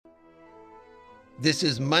This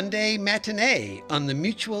is Monday Matinee on the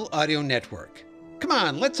Mutual Audio Network. Come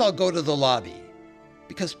on, let's all go to the lobby.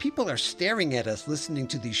 Because people are staring at us listening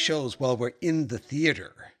to these shows while we're in the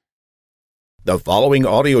theater. The following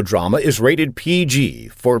audio drama is rated PG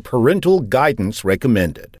for parental guidance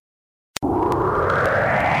recommended.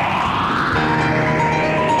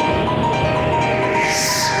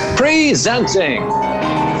 Presenting,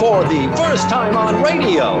 for the first time on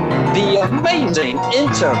radio, the amazing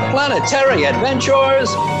interplanetary adventures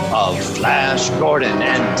of Flash Gordon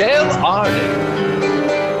and Dale Arden.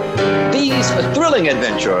 These thrilling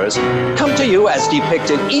adventures come to you as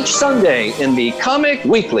depicted each Sunday in the Comic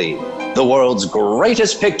Weekly, the world's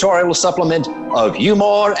greatest pictorial supplement of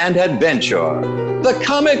humor and adventure. The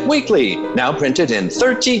Comic Weekly, now printed in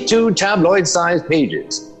 32 tabloid-sized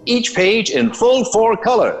pages. Each page in full 4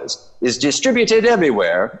 colors, is distributed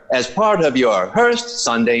everywhere as part of your Hearst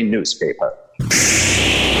Sunday newspaper.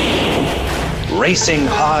 Racing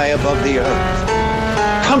high above the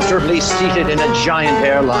earth, comfortably seated in a giant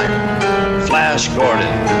airliner, Flash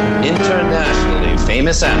Gordon, internationally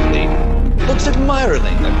famous athlete, looks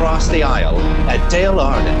admiringly across the aisle at Dale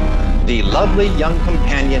Arden, the lovely young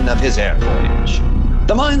companion of his air voyage.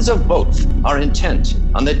 The minds of both are intent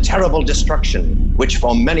on the terrible destruction which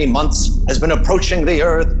for many months has been approaching the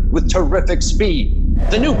Earth with terrific speed.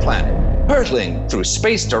 The new planet, hurtling through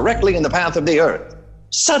space directly in the path of the Earth.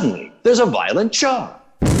 Suddenly, there's a violent jar.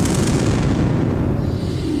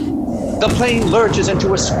 The plane lurches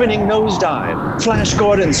into a spinning nosedive. Flash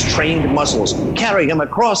Gordon's trained muscles carry him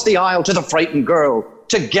across the aisle to the frightened girl,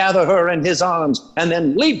 to gather her in his arms and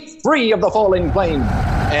then leap free of the falling plane,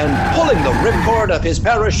 and pulling the ripcord of his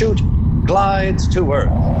parachute, glides to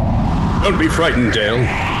Earth. Don't be frightened, Dale.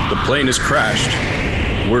 The plane has crashed.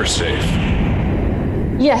 We're safe.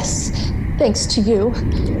 Yes, thanks to you.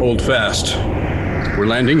 Hold fast. We're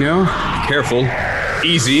landing now. Careful.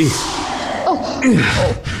 Easy.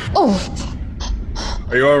 Oh.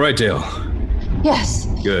 Are you all right, Dale? Yes.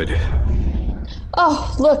 Good.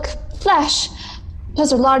 Oh, look, Flash.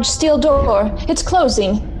 There's a large steel door. It's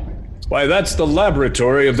closing. Why, that's the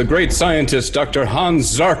laboratory of the great scientist Dr. Hans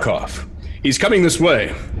Zarkov. He's coming this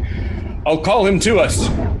way. I'll call him to us.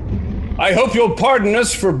 I hope you'll pardon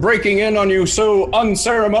us for breaking in on you so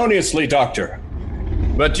unceremoniously, Doctor.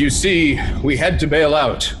 But you see, we had to bail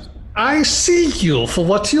out. I see you for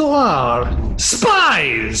what you are.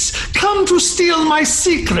 Spies! Come to steal my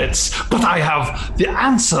secrets, but I have the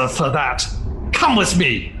answer for that. Come with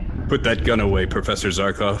me. Put that gun away, Professor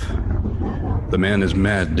Zarkov. The man is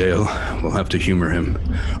mad, Dale. We'll have to humor him.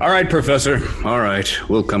 All right, Professor. All right,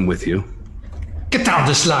 we'll come with you. Get down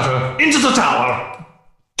this ladder. Into the tower.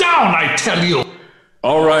 Down, I tell you.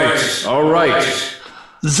 All right, all right.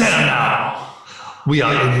 There now. We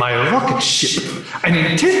are in my rocket ship, and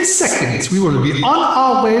in 10 seconds we will be on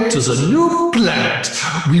our way to the new planet.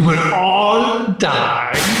 We will all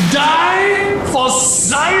die. Die for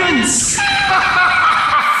science!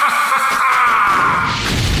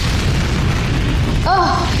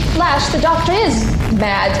 Oh, Flash, the Doctor is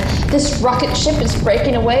mad. This rocket ship is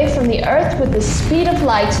breaking away from the Earth with the speed of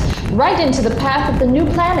light, right into the path of the new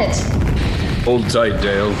planet. Hold tight,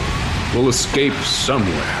 Dale. We'll escape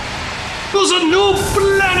somewhere. To the new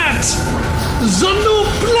planet! The new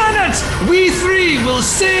planet! We 3 will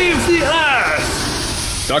save the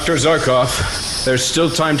Earth! Dr. Zarkov, there's still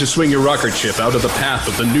time to swing your rocket ship out of the path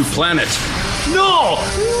of the new planet. No!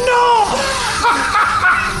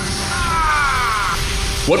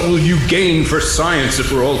 What will you gain for science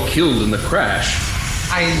if we're all killed in the crash?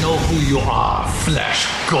 I know who you are, Flash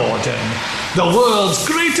Gordon. The world's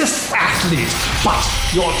greatest athlete. But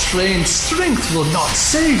your trained strength will not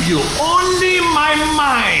save you. Only my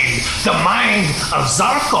mind. The mind of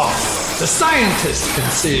Zarkov. The scientist can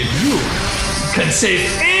save you. Can save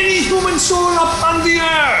any human soul up on the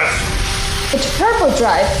Earth. It's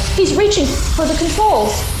Purple-Drive. He's reaching for the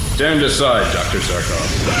controls. Stand aside, Dr.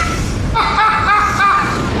 Zarkov.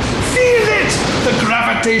 Feel it! The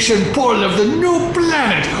gravitation pull of the new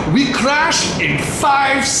planet. We crash in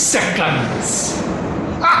 5 seconds.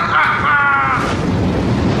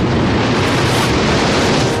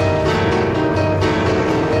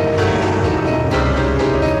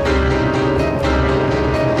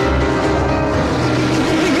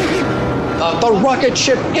 The rocket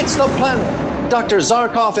ship hits the planet. Dr.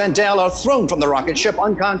 Zarkov and Dale are thrown from the rocket ship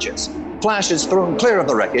unconscious. Flash is thrown clear of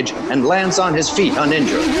the wreckage and lands on his feet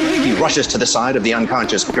uninjured. He rushes to the side of the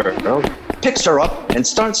unconscious girl, picks her up, and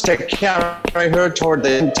starts to carry her toward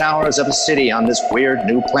the towers of a city on this weird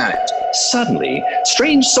new planet. Suddenly,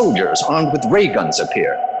 strange soldiers armed with ray guns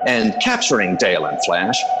appear, and capturing Dale and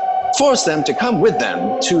Flash, force them to come with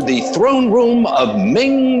them to the throne room of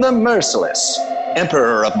Ming the Merciless,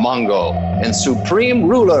 Emperor of Mongo and Supreme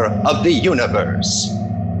Ruler of the Universe.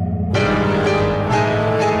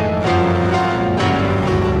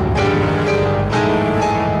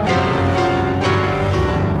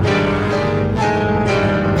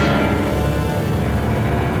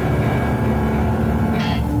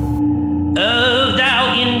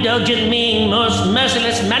 Indulgent Ming, most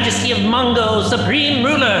merciless majesty of Mongo, supreme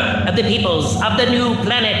ruler of the peoples of the new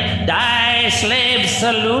planet, thy slaves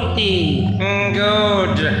salute thee.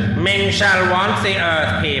 Good. Ming shall want the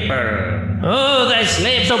earth people. Oh, thy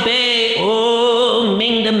slaves obey, oh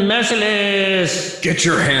Ming the merciless. Get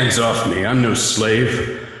your hands off me. I'm no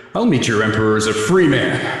slave. I'll meet your emperor as a free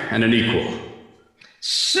man and an equal.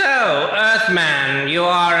 So, Earthman, you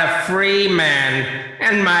are a free man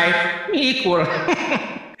and my equal.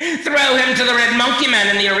 Throw him to the Red Monkey Man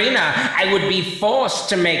in the arena. I would be forced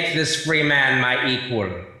to make this free man my equal.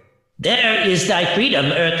 There is thy freedom,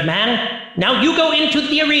 Earthman. Now you go into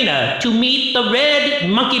the arena to meet the Red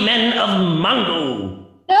Monkey Men of Mongo.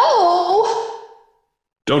 No!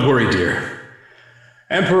 Don't worry, dear.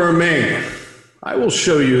 Emperor Ming, I will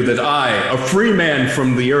show you that I, a free man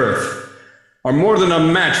from the earth, are more than a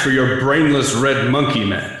match for your brainless Red Monkey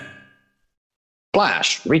Men.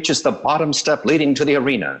 Flash reaches the bottom step leading to the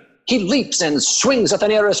arena. He leaps and swings at the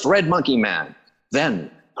nearest Red Monkey Man.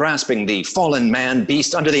 Then, grasping the fallen man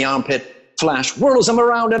beast under the armpit, Flash whirls him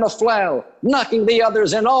around in a flail, knocking the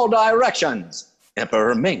others in all directions.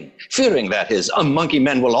 Emperor Ming, fearing that his monkey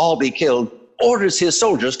men will all be killed, orders his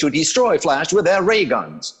soldiers to destroy Flash with their ray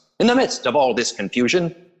guns. In the midst of all this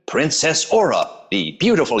confusion, Princess Aura, the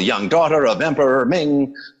beautiful young daughter of Emperor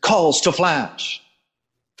Ming, calls to Flash.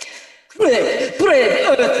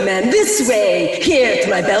 Brave Earthman, this way, here to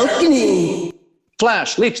my balcony.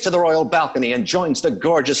 Flash leaps to the royal balcony and joins the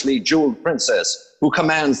gorgeously jeweled princess, who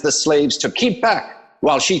commands the slaves to keep back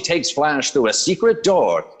while she takes Flash through a secret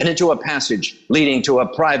door and into a passage leading to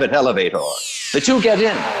a private elevator. The two get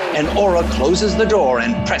in, and Aura closes the door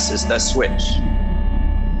and presses the switch.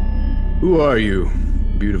 Who are you,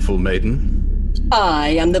 beautiful maiden? I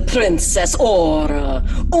am the Princess Aura,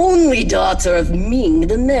 only daughter of Ming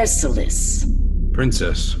the Merciless.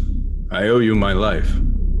 Princess, I owe you my life.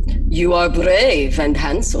 You are brave and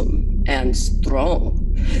handsome and strong.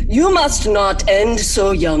 You must not end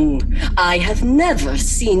so young. I have never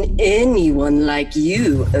seen anyone like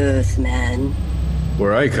you, Earthman.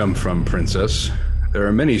 Where I come from, Princess, there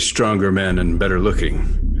are many stronger men and better looking.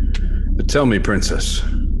 But tell me, Princess,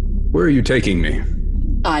 where are you taking me?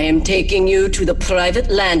 I am taking you to the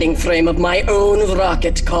private landing frame of my own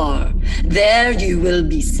rocket car. There you will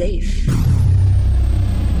be safe.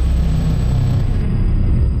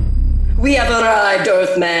 We have arrived,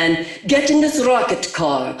 Earthman. Get in this rocket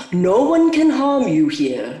car. No one can harm you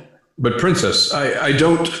here. But Princess, I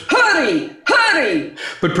don't... Hurry! Hurry!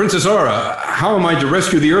 But Princess Aura, how am I to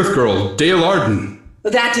rescue the Earth Girl, Dale Arden?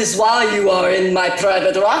 That is why you are in my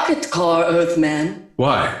private rocket car, Earthman.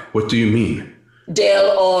 Why? What do you mean?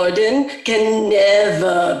 Dale Arden can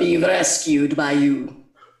never be rescued by you.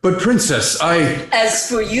 But Princess, As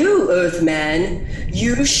for you, Earthman,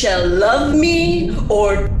 you shall love me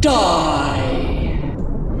or die.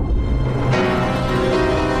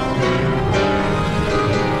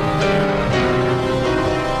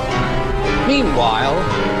 Meanwhile,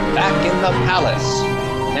 back in the palace,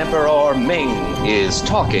 Emperor Ming is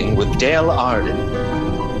talking with Dale Arden.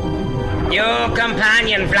 Your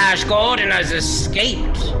companion, Flash Gordon, has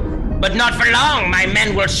escaped. But not for long. My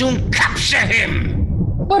men will soon capture him.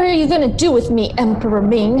 What are you gonna do with me, Emperor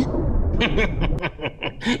Ming?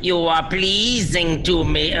 You are pleasing to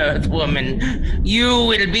me, Earthwoman. You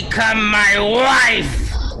will become my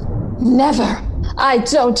wife. Never. I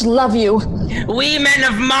don't love you. We men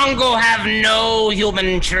of Mongo have no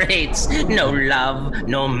human traits. No love,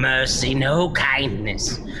 no mercy, no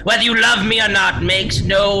kindness. Whether you love me or not makes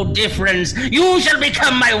no difference. You shall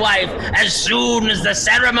become my wife as soon as the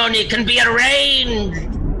ceremony can be arranged.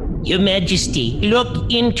 Your Majesty,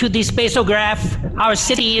 look into the spaceograph. Our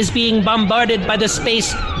city is being bombarded by the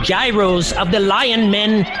space gyros of the Lion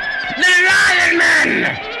Men. The Lion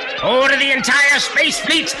Men! Order the entire space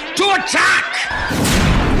fleet to attack!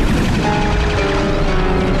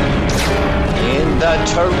 In the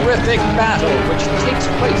terrific battle which takes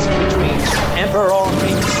place between Emperor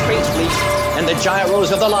Ming's space fleet and the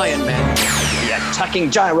gyros of the Lion Men, the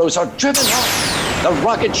attacking gyros are driven off. The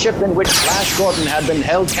rocket ship in which Flash Gordon had been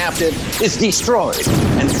held captive is destroyed,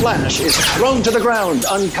 and Flash is thrown to the ground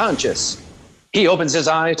unconscious. He opens his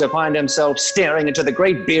eyes to find himself staring into the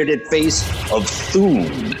great bearded face of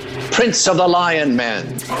Thune. Prince of the Lion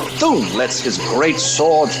Men. Thune lets his great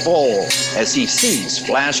sword fall as he sees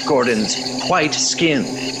Flash Gordon's white skin.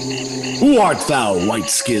 Who art thou,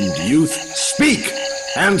 white-skinned youth? Speak!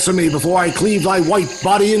 Answer me before I cleave thy white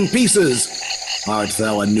body in pieces. Art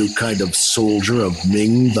thou a new kind of soldier of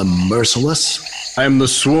Ming the Merciless? I am the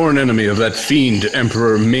sworn enemy of that fiend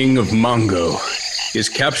Emperor Ming of Mongo. He has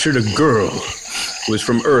captured a girl who is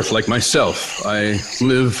from Earth like myself. I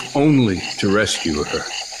live only to rescue her.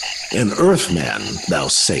 An Earthman, thou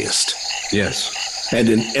sayest? Yes. And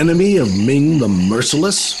an enemy of Ming the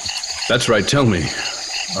Merciless? That's right, tell me.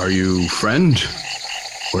 Are you friend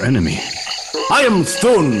or enemy? I am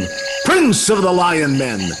Thune, Prince of the Lion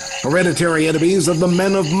Men, hereditary enemies of the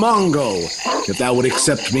men of Mongo. If thou would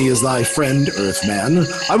accept me as thy friend, Earthman,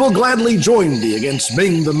 I will gladly join thee against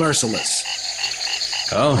Ming the Merciless.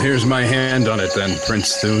 Well, here's my hand on it then,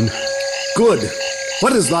 Prince Thune. Good.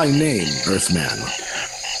 What is thy name, Earthman?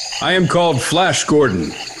 I am called Flash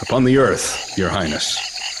Gordon, upon the Earth, Your Highness.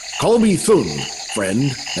 Call me Thune,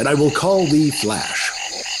 friend, and I will call thee Flash.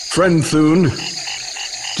 Friend Thune,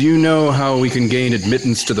 do you know how we can gain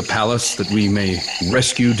admittance to the palace that we may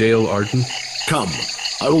rescue Dale Arden? Come,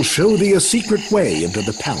 I will show thee a secret way into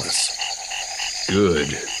the palace. Good.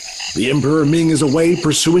 The Emperor Ming is away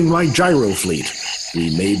pursuing my gyro fleet.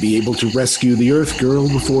 We may be able to rescue the Earth Girl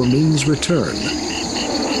before Ming's return.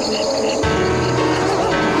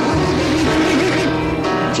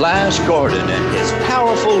 Flash Gordon and his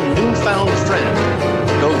powerful newfound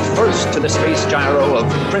friend go first to the space gyro of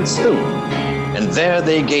Prince Thune, and there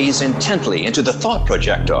they gaze intently into the thought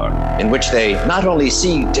projector, in which they not only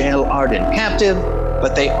see Dale Arden captive,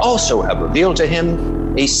 but they also have revealed to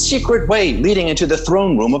him a secret way leading into the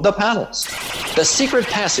throne room of the palace. The secret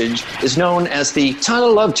passage is known as the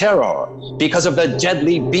Tunnel of Terror because of the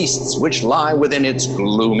deadly beasts which lie within its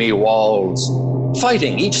gloomy walls.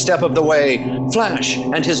 Fighting each step of the way, Flash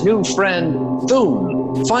and his new friend,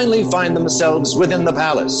 Thune, finally find themselves within the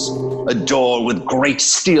palace. A door with great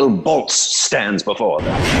steel bolts stands before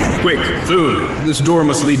them. Quick, Thune, this door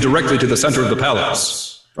must lead directly to the center of the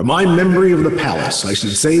palace. From my memory of the palace, I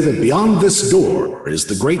should say that beyond this door is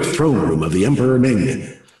the great throne room of the Emperor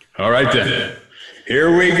Ming. All right then,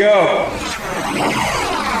 here we go.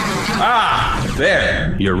 Ah,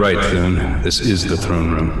 there. You're right, Thune. This is the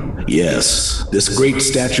throne room. Yes, this great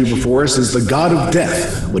statue before us is the God of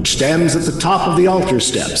Death, which stands at the top of the altar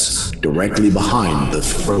steps, directly behind the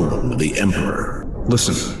throne of the Emperor.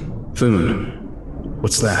 Listen, Thune,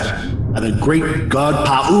 what's that? And the great god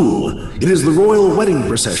Pa'u. It is the royal wedding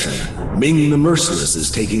procession. Ming the Merciless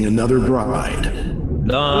is taking another bride.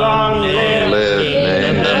 Long live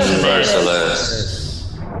Ming the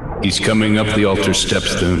Merciless. He's coming up the altar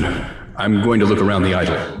steps, Thune. I'm going to look around the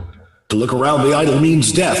idol. To look around the idol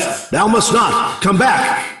means death. Thou must not. Come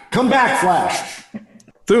back. Come back, Flash.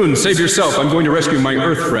 Thune, save yourself. I'm going to rescue my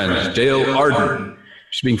Earth friend, Dale Arden.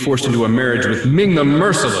 She's being forced into a marriage with Ming the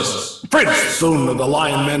Merciless. Prince Thune of the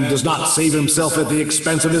Lion Men does not save himself at the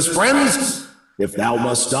expense of his friends. If thou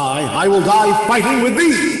must die, I will die fighting with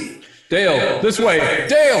thee. Dale, this way.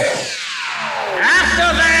 Dale!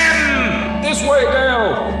 After them! This way,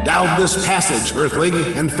 Dale! Down this passage, Earthling,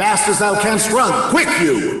 and fast as thou canst run. Quick,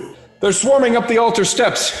 you! They're swarming up the altar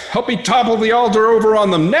steps. Help me topple the altar over on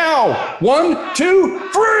them now! 1, 2,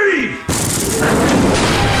 3!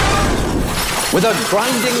 With a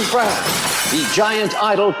grinding crash, the giant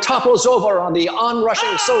idol topples over on the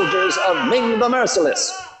onrushing soldiers of Ming the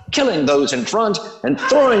Merciless, killing those in front and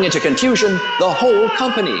throwing into confusion the whole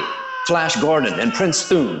company. Flash Gordon and Prince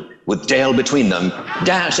Thune, with Dale between them,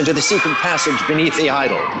 dash into the secret passage beneath the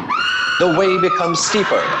idol. The way becomes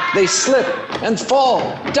steeper. They slip and fall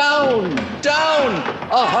down,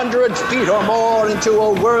 100 feet or more into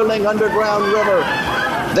a whirling underground river.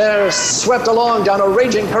 They're swept along down a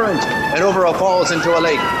raging current and over a falls into a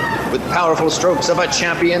lake. With powerful strokes of a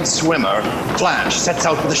champion swimmer, Flash sets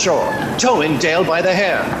out for the shore, towing Dale by the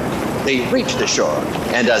hair. They reach the shore,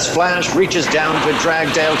 and as Flash reaches down to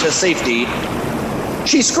drag Dale to safety,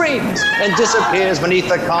 she screams and disappears beneath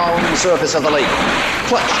the calm surface of the lake,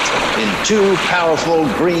 clutched in two powerful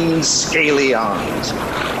green scaly arms.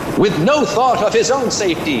 With no thought of his own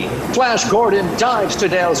safety, Flash Gordon dives to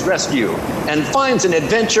Dale's rescue and finds an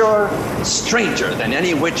adventure stranger than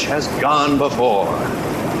any which has gone before.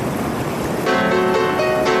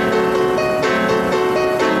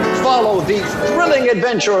 Follow the thrilling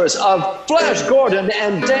adventures of Flash Gordon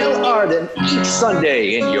and Dale Arden each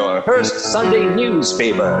Sunday in your Hearst Sunday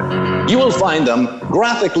newspaper. You will find them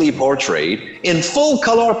graphically portrayed in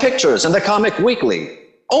full-color pictures in the Comic Weekly.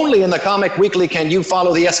 Only in the Comic Weekly can you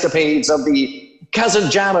follow the escapades of the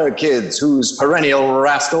Kazanjammer kids who's perennial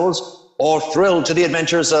rascals, or thrilled to the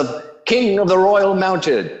adventures of King of the Royal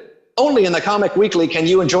Mounted. Only in the Comic Weekly can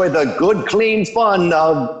you enjoy the good, clean fun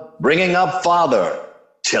of Bringing Up Father,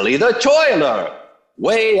 Tilly the Toiler,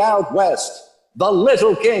 Way Out West, The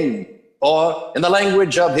Little King, or, in the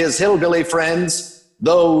language of his hillbilly friends,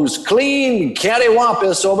 those clean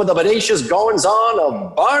cattywampus over the bodacious goings-on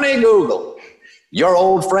of Barney Google. Your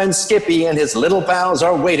old friend Skippy and his little pals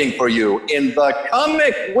are waiting for you in the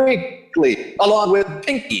Comic Weekly, along with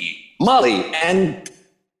Pinky, Molly, and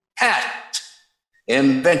Pat.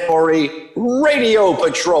 Inventory Radio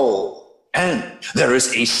Patrol. And there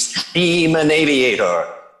is a Steam-and Aviator,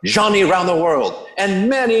 Johnny Round the World, and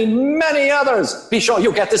many, many others. Be sure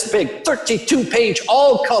you get this big 32-page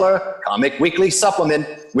all-color Comic Weekly supplement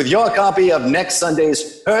with your copy of next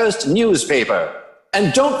Sunday's Hearst newspaper.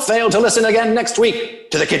 And don't fail to listen again next week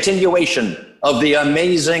to the continuation of the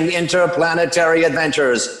amazing interplanetary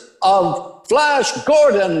adventures of Flash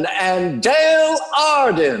Gordon and Dale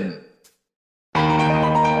Arden.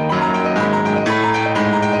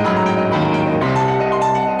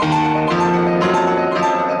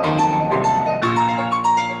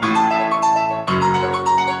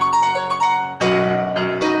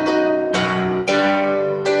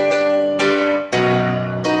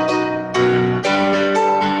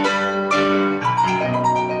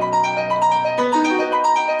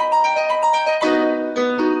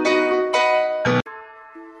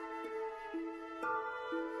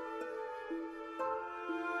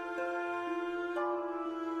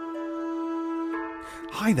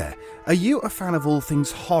 Hi there. Are you a fan of all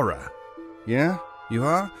things horror? Yeah? You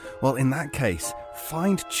are? Well, in that case,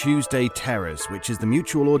 find Tuesday Terrors, which is the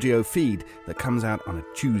Mutual audio feed that comes out on a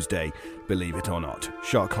Tuesday, believe it or not.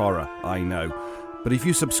 Shock horror, I know. But if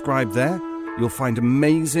you subscribe there, you'll find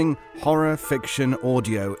amazing horror fiction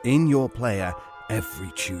audio in your player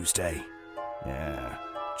every Tuesday. Yeah.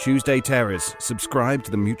 Tuesday Terrors. Subscribe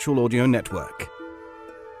to the Mutual Audio Network.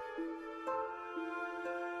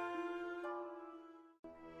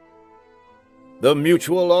 The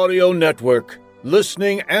Mutual Audio Network,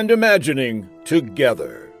 listening and imagining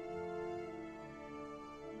together.